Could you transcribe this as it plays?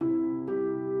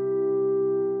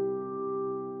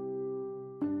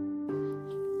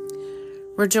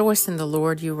Rejoice in the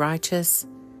Lord, you righteous,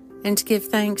 and give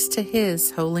thanks to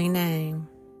His holy name.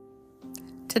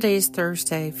 Today is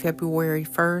Thursday, February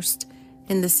 1st,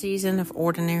 in the season of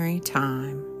ordinary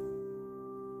time.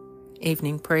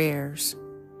 Evening prayers.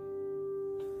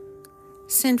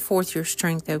 Send forth your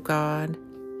strength, O God.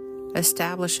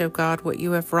 Establish, O God, what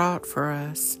you have wrought for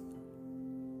us.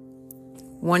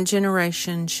 One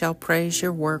generation shall praise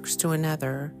your works to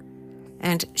another,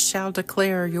 and shall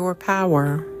declare your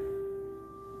power.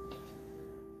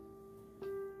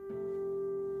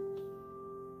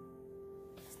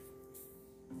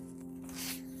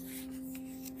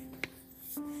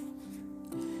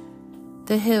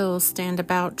 The hills stand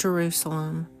about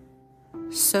Jerusalem.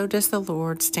 So does the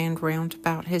Lord stand round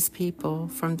about his people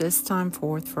from this time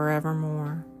forth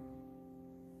forevermore.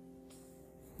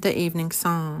 The Evening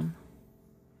Psalm.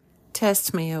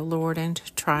 Test me, O Lord, and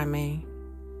try me.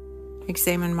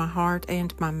 Examine my heart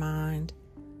and my mind,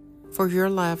 for your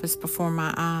love is before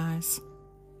my eyes.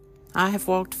 I have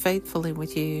walked faithfully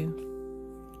with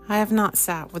you. I have not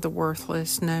sat with the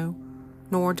worthless, no,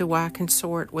 nor do I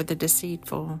consort with the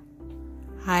deceitful.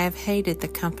 I have hated the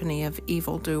company of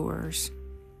evildoers.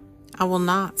 I will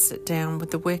not sit down with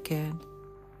the wicked.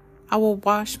 I will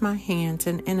wash my hands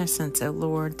in innocence, O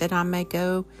Lord, that I may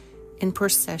go in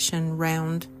procession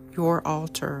round your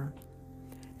altar,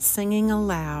 singing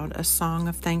aloud a song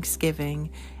of thanksgiving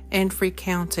and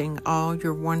recounting all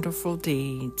your wonderful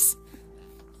deeds.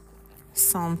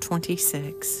 Psalm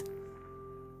 26.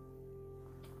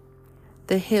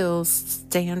 The hills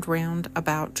stand round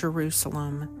about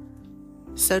Jerusalem.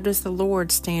 So does the Lord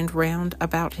stand round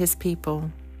about his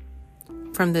people,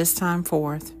 from this time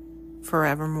forth,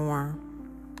 forevermore.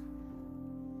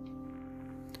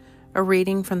 A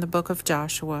reading from the book of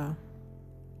Joshua.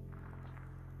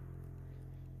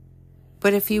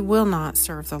 But if you will not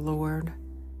serve the Lord,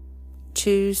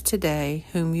 choose today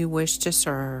whom you wish to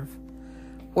serve,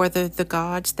 whether the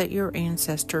gods that your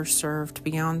ancestors served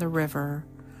beyond the river,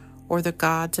 or the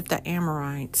gods of the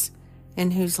Amorites,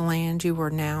 in whose land you are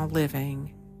now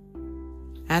living.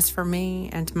 As for me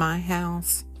and my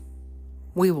house,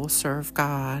 we will serve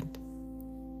God.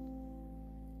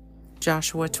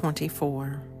 Joshua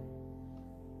 24.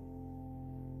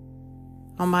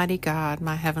 Almighty God,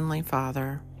 my heavenly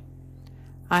Father,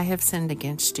 I have sinned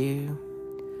against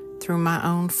you through my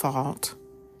own fault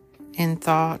in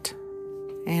thought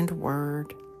and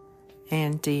word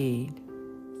and deed,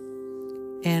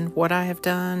 in what I have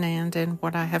done and in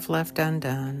what I have left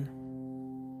undone.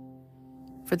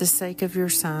 For the sake of your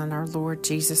Son, our Lord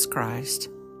Jesus Christ,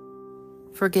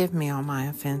 forgive me all my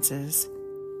offenses,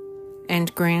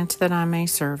 and grant that I may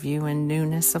serve you in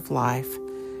newness of life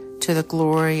to the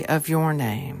glory of your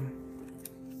name.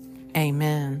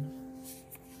 Amen.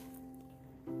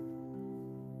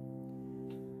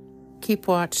 Keep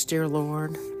watch, dear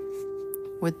Lord,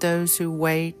 with those who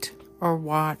wait or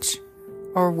watch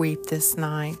or weep this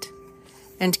night,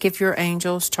 and give your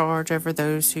angels charge over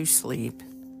those who sleep.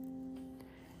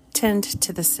 Tend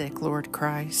to the sick, Lord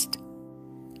Christ.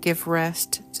 Give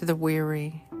rest to the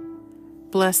weary.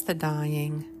 Bless the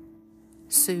dying.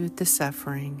 Soothe the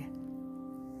suffering.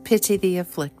 Pity the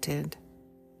afflicted.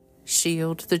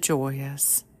 Shield the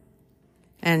joyous.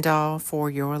 And all for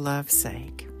your love's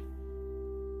sake.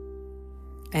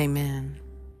 Amen.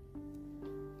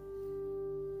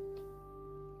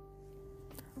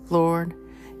 Lord,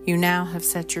 you now have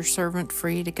set your servant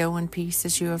free to go in peace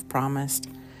as you have promised.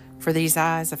 For these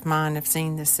eyes of mine have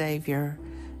seen the Savior,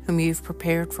 whom you've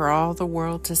prepared for all the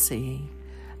world to see,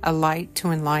 a light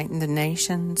to enlighten the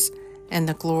nations and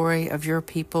the glory of your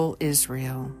people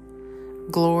Israel.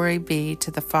 Glory be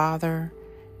to the Father,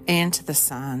 and to the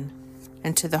Son,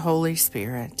 and to the Holy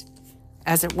Spirit,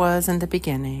 as it was in the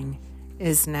beginning,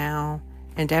 is now,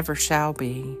 and ever shall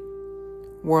be,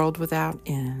 world without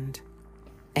end.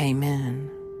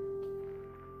 Amen.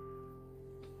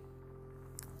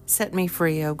 Set me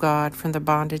free, O God, from the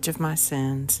bondage of my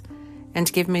sins,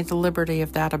 and give me the liberty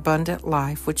of that abundant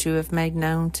life which you have made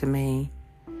known to me,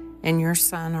 in your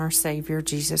Son, our Savior,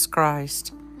 Jesus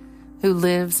Christ, who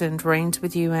lives and reigns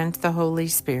with you and the Holy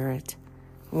Spirit,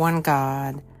 one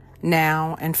God,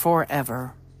 now and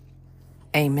forever.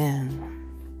 Amen.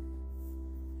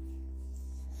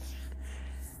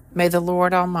 May the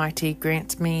Lord Almighty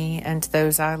grant me and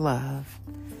those I love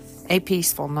a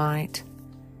peaceful night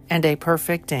and a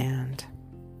perfect end.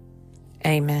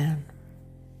 Amen.